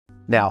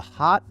Now,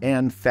 hot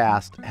and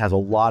fast has a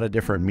lot of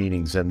different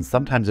meanings, and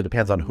sometimes it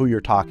depends on who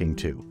you're talking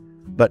to.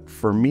 But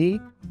for me,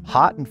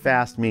 hot and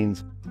fast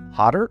means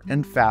hotter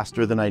and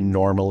faster than I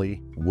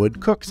normally would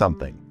cook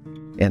something.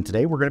 And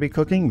today we're going to be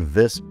cooking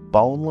this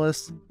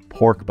boneless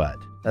pork butt.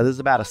 Now, this is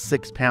about a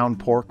 6-pound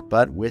pork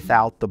butt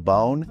without the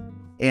bone.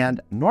 And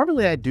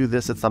normally I do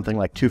this at something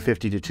like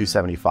 250 to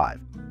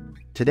 275.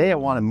 Today I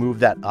want to move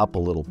that up a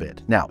little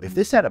bit. Now, if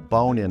this had a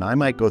bone in, I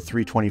might go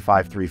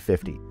 325,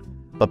 350.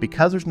 But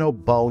because there's no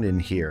bone in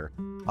here,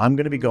 I'm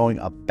going to be going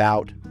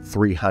about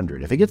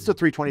 300. If it gets to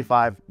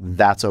 325,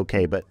 that's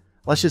okay. But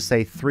let's just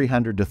say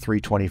 300 to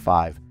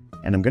 325.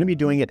 And I'm going to be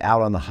doing it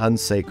out on the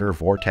Hunsaker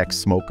Vortex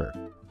Smoker.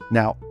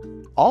 Now,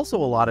 also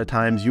a lot of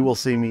times you will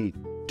see me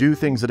do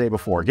things the day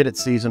before, get it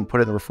seasoned, put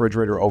it in the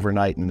refrigerator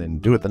overnight, and then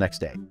do it the next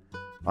day.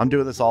 I'm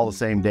doing this all the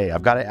same day.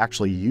 I've got to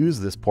actually use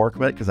this pork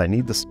butt because I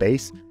need the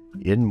space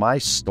in my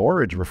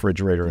storage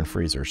refrigerator and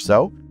freezer.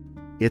 So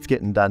it's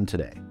getting done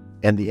today.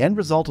 And the end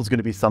result is going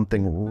to be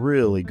something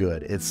really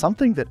good. It's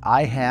something that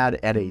I had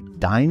at a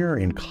diner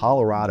in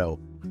Colorado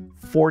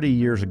 40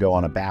 years ago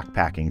on a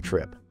backpacking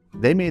trip.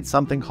 They made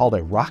something called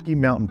a Rocky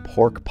Mountain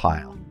pork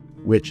pile,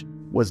 which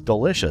was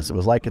delicious. It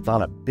was like it's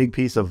on a big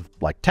piece of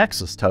like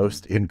Texas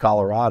toast in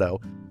Colorado,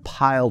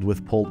 piled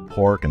with pulled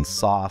pork and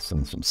sauce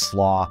and some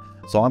slaw.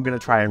 So I'm going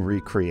to try and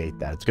recreate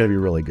that. It's going to be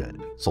really good.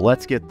 So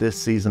let's get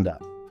this seasoned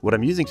up. What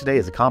I'm using today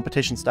is a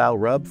competition style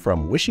rub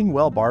from Wishing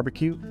Well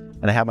Barbecue.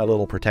 And I have my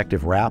little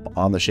protective wrap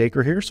on the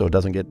shaker here so it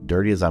doesn't get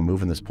dirty as I'm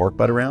moving this pork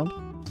butt around.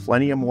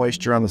 Plenty of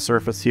moisture on the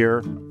surface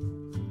here.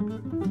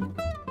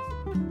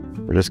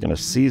 We're just going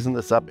to season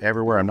this up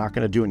everywhere. I'm not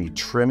going to do any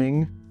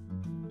trimming.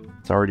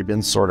 It's already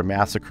been sort of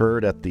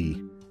massacred at the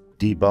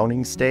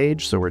deboning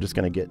stage, so we're just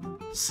going to get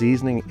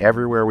seasoning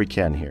everywhere we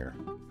can here.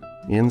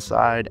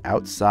 Inside,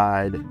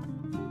 outside,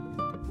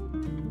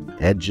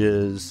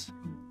 edges,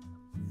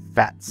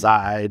 fat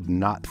side,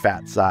 not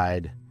fat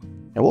side.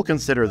 And we'll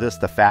consider this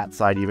the fat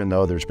side, even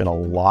though there's been a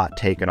lot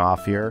taken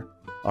off here.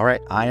 All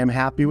right, I am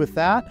happy with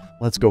that.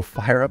 Let's go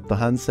fire up the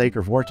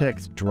Hunsaker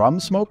Vortex Drum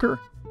Smoker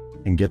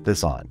and get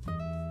this on.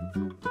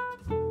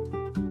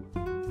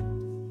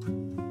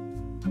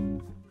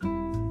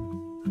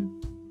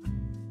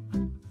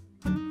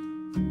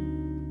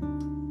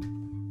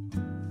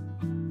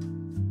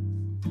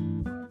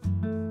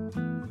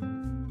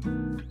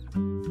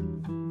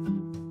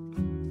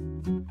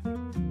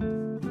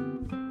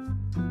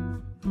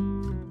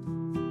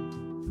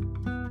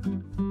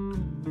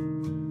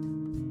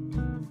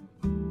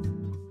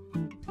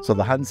 So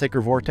the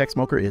Hunsaker Vortex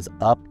Smoker is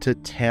up to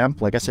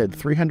temp. Like I said,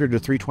 300 to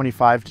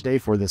 325 today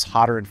for this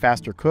hotter and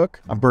faster cook.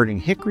 I'm burning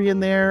hickory in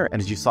there,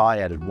 and as you saw, I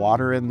added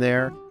water in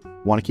there.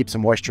 Want to keep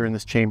some moisture in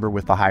this chamber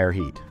with the higher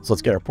heat. So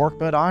let's get our pork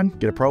butt on,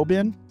 get a probe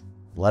in,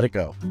 let it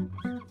go.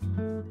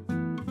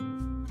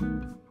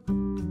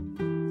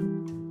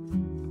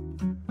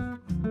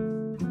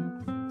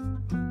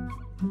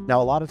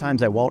 Now, a lot of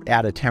times I won't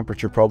add a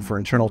temperature probe for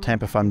internal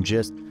temp if I'm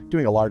just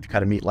doing a large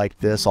cut of meat like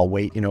this. I'll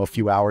wait, a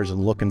few hours and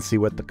look and see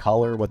what the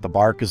color, what the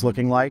bark is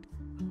looking like.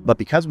 But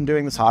because I'm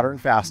doing this hotter and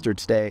faster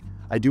today,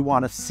 I do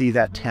want to see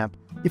that temp.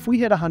 If we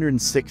hit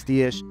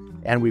 160-ish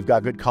and we've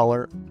got good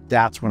color,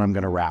 that's when I'm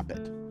going to wrap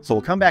it. So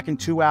we'll come back in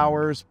 2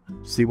 hours,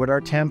 see what our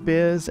temp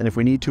is, and if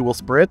we need to, we'll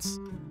spritz.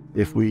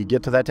 If we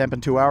get to that temp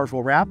in 2 hours,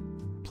 we'll wrap.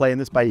 Playing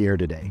this by ear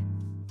today.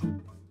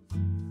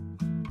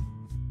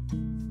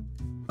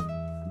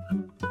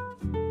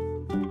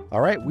 All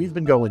right, we've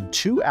been going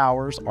 2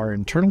 hours. Our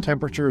internal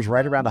temperature is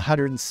right around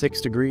 106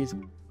 degrees.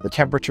 The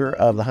temperature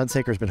of the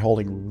Hunsaker has been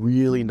holding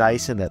really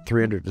nice in that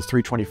 300 to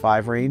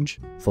 325 range.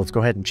 So let's go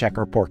ahead and check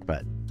our pork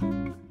butt.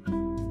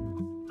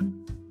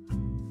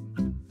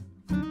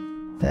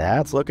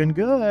 That's looking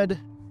good.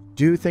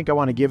 Do think I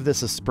want to give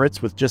this a spritz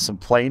with just some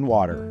plain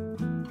water.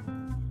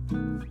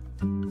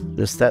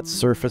 Just that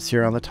surface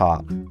here on the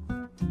top.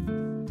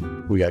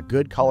 We got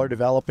good color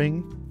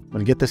developing. I'm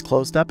going to get this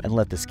closed up and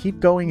let this keep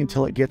going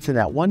until it gets in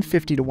that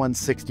 150 to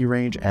 160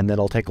 range, and then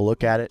I'll take a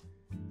look at it,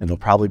 and it'll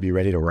probably be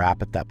ready to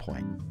wrap at that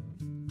point.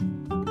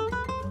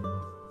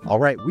 All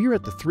right, we are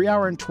at the 3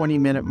 hour and 20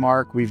 minute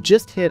mark. We've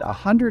just hit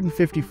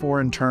 154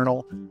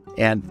 internal,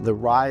 and the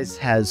rise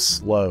has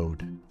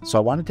slowed. So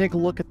I want to take a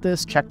look at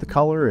this, check the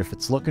color. If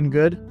it's looking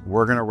good,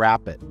 we're going to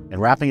wrap it.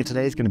 And wrapping it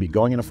today is going to be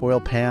going in a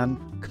foil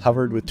pan,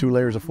 covered with 2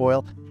 layers of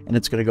foil, and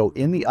it's going to go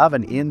in the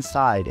oven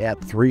inside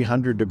at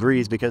 300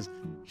 degrees because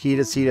heat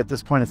is heat at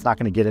this point. It's not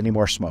going to get any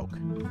more smoke.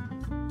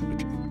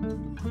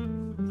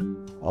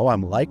 Oh,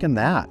 I'm liking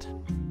that.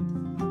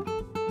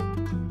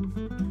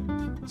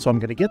 So I'm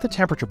going to get the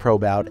temperature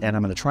probe out, and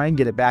I'm going to try and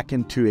get it back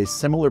into a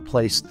similar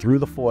place through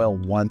the foil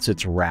once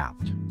it's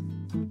wrapped.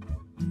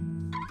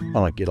 I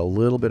want to get a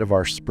little bit of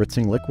our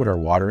spritzing liquid or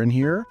water in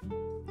here,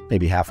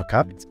 maybe half a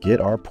cup. Let's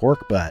get our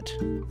pork butt.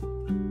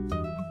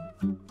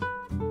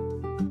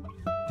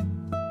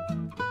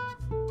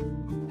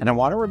 And I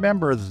want to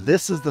remember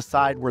this is the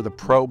side where the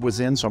probe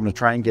was in, so I'm going to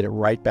try and get it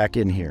right back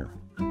in here.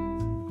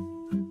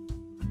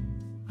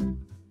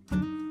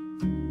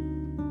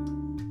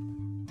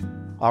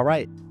 All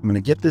right, I'm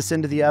gonna get this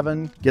into the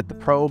oven, get the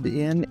probe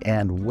in,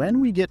 and when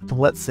we get to,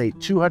 let's say,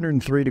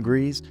 203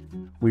 degrees,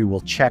 we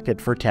will check it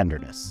for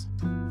tenderness.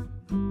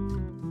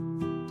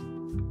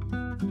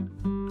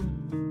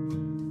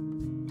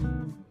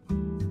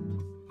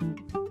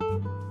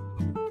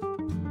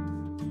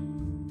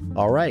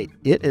 All right,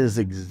 it is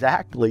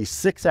exactly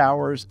 6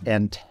 hours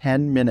and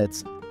 10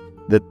 minutes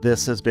that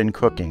this has been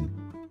cooking,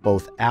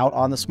 both out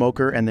on the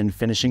smoker and then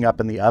finishing up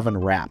in the oven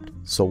wrapped.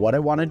 So what I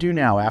want to do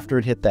now, after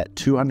it hit that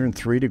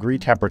 203 degree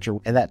temperature,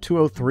 and that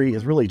 203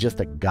 is really just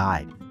a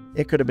guide.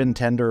 It could have been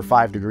tender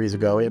 5 degrees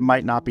ago. It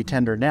might not be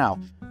tender now,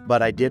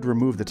 but I did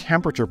remove the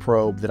temperature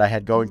probe that I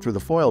had going through the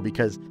foil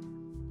because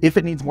if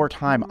it needs more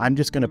time, I'm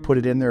just going to put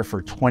it in there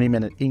for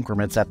 20-minute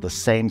increments at the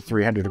same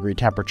 300 degree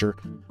temperature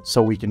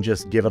so we can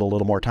just give it a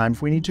little more time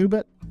if we need to.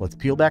 But let's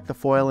peel back the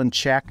foil and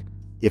check.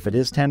 If it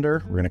is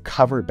tender, we're going to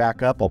cover it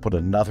back up. I'll put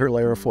another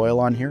layer of foil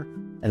on here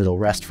and it'll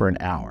rest for an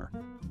hour.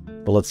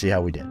 But let's see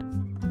how we did.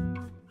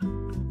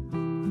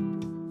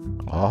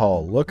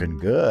 Oh, looking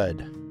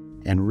good.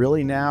 And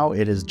really now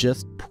it is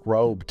just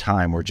probe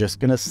time. We're just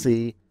going to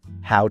see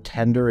how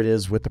tender it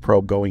is with the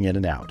probe going in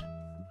and out.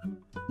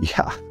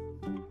 Yeah.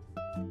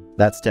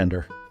 That's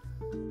tender.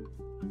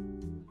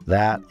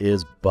 That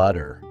is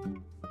butter.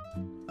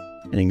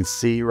 And you can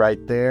see right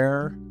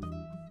there,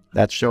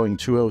 that's showing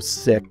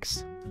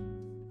 206.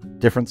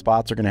 Different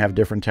spots are going to have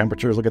different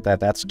temperatures. Look at that.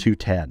 That's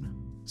 210.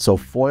 So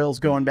foil's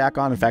going back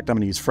on. In fact, I'm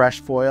going to use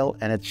fresh foil,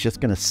 and it's just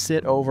going to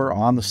sit over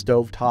on the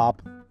stove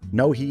top.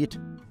 No heat,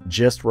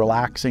 just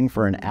relaxing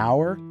for an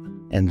hour.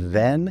 And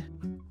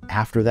then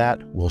after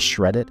that, we'll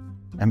shred it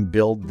and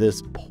build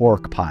this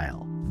pork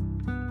pile.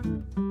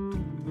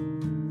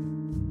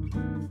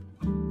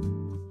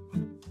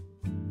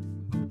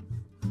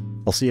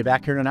 I'll see you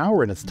back here in an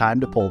hour and it's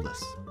time to pull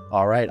this.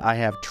 All right, I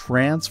have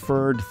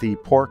transferred the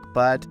pork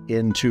butt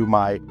into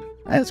my,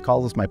 let's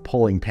call this my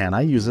pulling pan.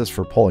 I use this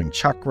for pulling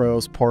chuck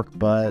roast, pork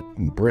butt,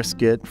 and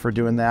brisket for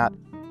doing that.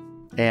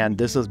 And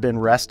this has been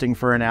resting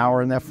for an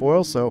hour in that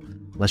foil, so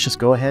let's just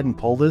go ahead and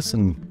pull this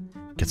and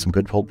get some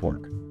good pulled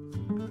pork.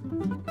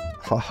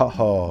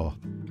 Oh,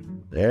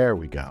 there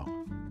we go.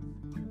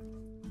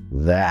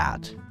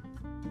 That.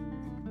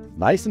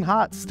 Nice and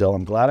hot still.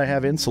 I'm glad I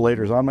have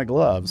insulators on my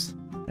gloves.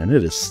 And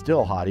it is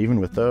still hot even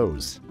with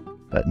those,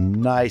 but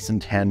nice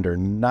and tender,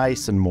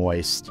 nice and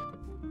moist.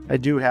 I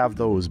do have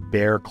those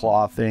bear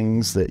claw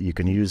things that you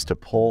can use to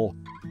pull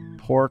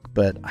pork,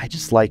 but I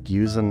just like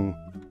using,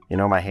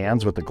 my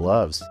hands with the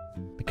gloves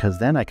because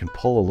then I can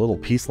pull a little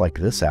piece like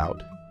this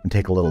out and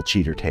take a little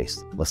cheater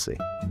taste. Let's see.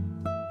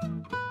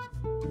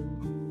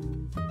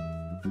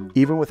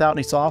 Even without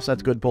any sauce,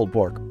 that's good pulled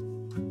pork.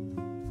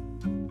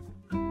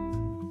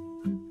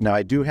 Now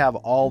I do have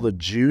all the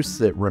juice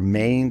that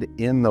remained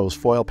in those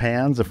foil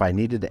pans. If I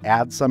needed to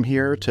add some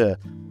here to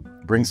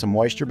bring some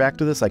moisture back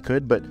to this, I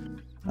could, but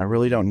I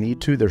really don't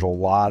need to. There's a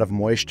lot of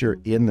moisture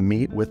in the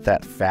meat with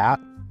that fat,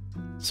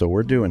 so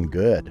we're doing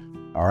good.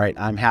 All right,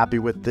 I'm happy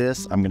with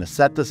this. I'm gonna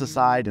set this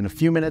aside. In a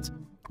few minutes,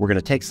 we're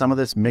gonna take some of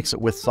this, mix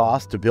it with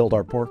sauce to build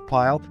our pork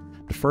pile.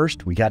 But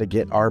first, we gotta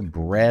get our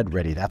bread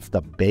ready. That's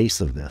the base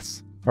of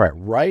this. All right,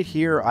 right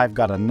here, I've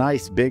got a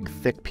nice big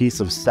thick piece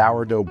of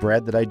sourdough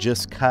bread that I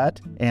just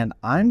cut, and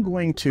I'm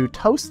going to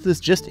toast this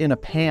just in a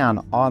pan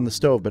on the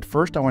stove. But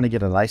first, I want to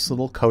get a nice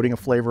little coating of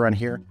flavor on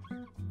here.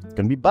 It's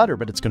going to be butter,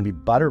 but it's going to be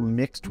butter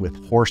mixed with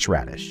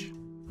horseradish.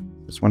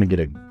 Just want to get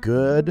a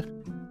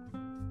good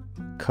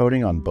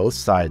coating on both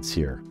sides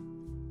here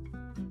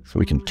so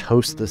we can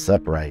toast this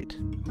up right.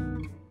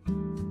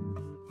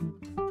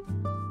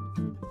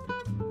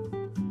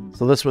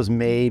 So this was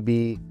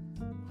maybe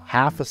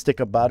half a stick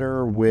of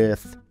butter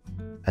with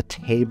a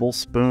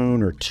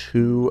tablespoon or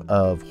 2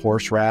 of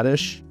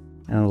horseradish.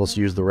 And I'll just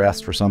use the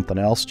rest for something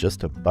else just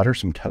to butter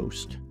some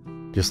toast.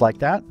 Just like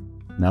that.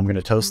 Now I'm going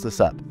to toast this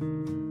up.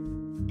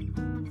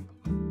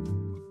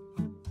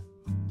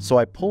 So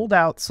I pulled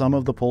out some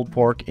of the pulled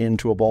pork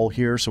into a bowl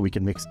here so we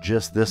can mix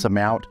just this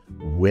amount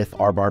with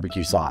our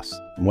barbecue sauce.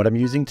 And what I'm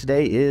using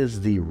today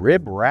is the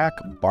Rib Rack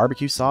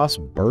barbecue sauce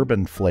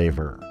bourbon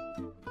flavor.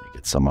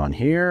 Get some on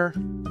here.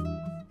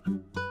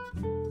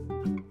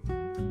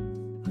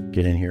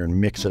 Get in here and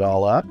mix it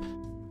all up.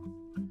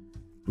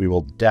 We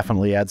will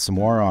definitely add some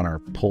more on our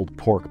pulled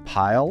pork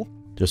pile.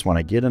 Just want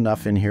to get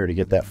enough in here to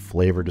get that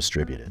flavor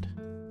distributed.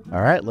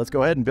 All right, let's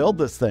go ahead and build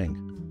this thing.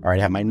 All right,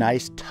 I have my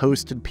nice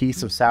toasted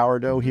piece of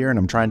sourdough here, and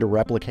I'm trying to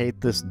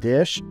replicate this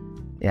dish.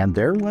 And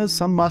there was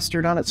some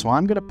mustard on it, so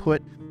I'm going to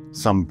put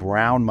some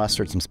brown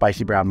mustard, some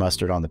spicy brown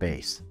mustard on the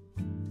base.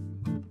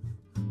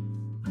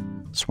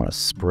 Just want to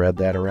spread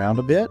that around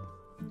a bit.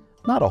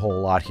 Not a whole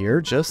lot here,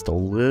 just a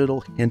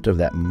little hint of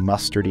that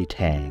mustardy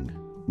tang.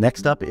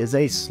 Next up is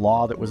a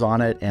slaw that was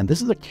on it, and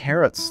this is a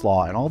carrot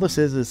slaw, and all this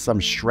is some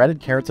shredded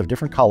carrots of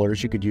different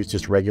colors. You could use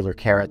just regular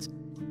carrots.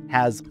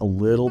 Has a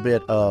little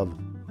bit of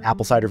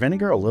apple cider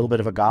vinegar, a little bit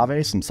of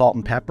agave, some salt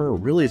and pepper.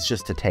 Really, it's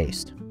just to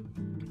taste.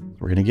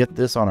 We're going to get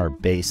this on our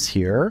base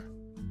here.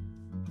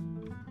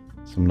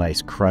 Some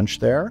nice crunch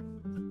there.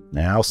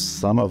 Now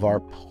some of our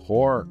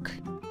pork.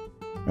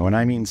 And when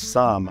I mean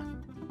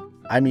some,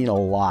 I mean a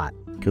lot,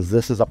 because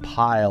this is a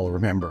pile,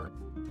 remember.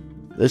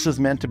 This is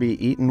meant to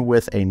be eaten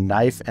with a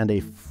knife and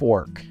a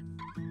fork.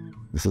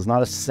 This is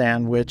not a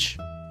sandwich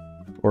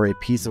or a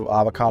piece of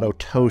avocado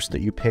toast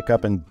that you pick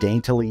up and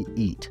daintily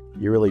eat.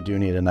 You really do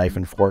need a knife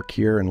and fork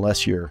here,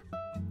 unless you're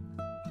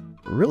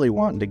really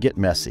wanting to get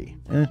messy.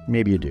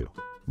 Maybe you do.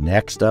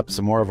 Next up,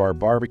 some more of our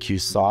barbecue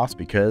sauce,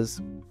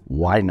 because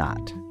why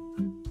not?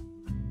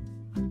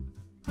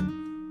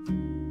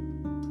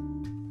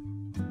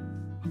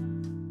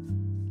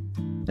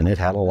 And it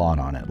had a lot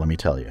on it, let me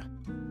tell you.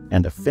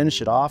 And to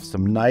finish it off,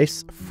 some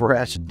nice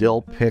fresh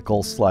dill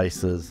pickle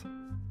slices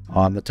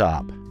on the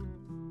top.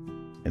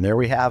 And there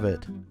we have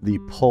it, the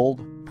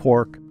pulled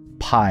pork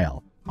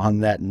pile on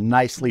that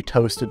nicely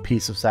toasted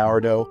piece of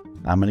sourdough.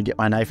 I'm going to get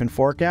my knife and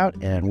fork out,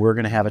 and we're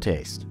going to have a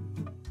taste.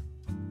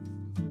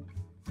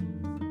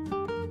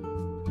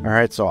 All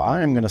right, so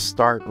I am going to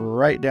start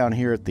right down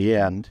here at the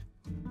end,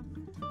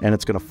 and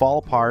it's going to fall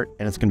apart,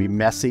 and it's going to be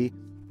messy,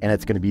 and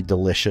it's going to be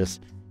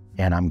delicious,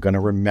 and I'm going to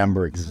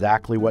remember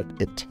exactly what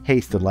it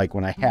tasted like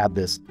when I had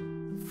this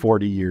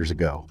 40 years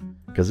ago,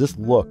 because this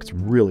looks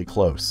really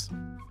close.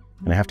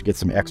 And I have to get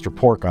some extra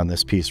pork on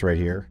this piece right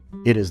here.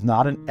 It is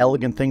not an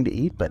elegant thing to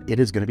eat, but it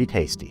is going to be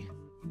tasty.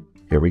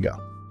 Here we go.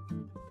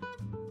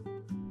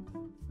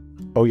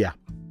 Oh yeah,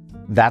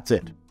 that's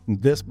it.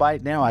 This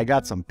bite now, I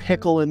got some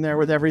pickle in there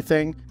with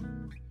everything.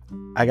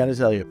 I got to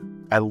tell you,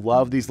 I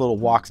love these little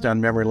walks down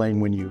memory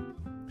lane when you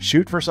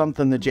shoot for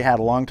something that you had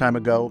a long time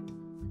ago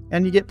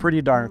and you get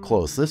pretty darn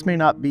close. This may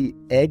not be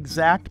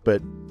exact,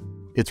 but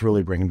it's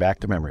really bringing back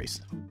the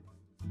memories.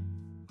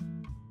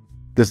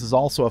 This is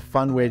also a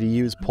fun way to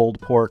use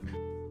pulled pork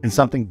in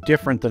something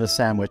different than a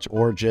sandwich,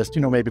 or just,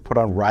 maybe put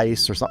on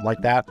rice or something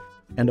like that.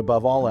 And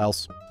above all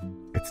else,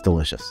 it's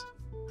delicious.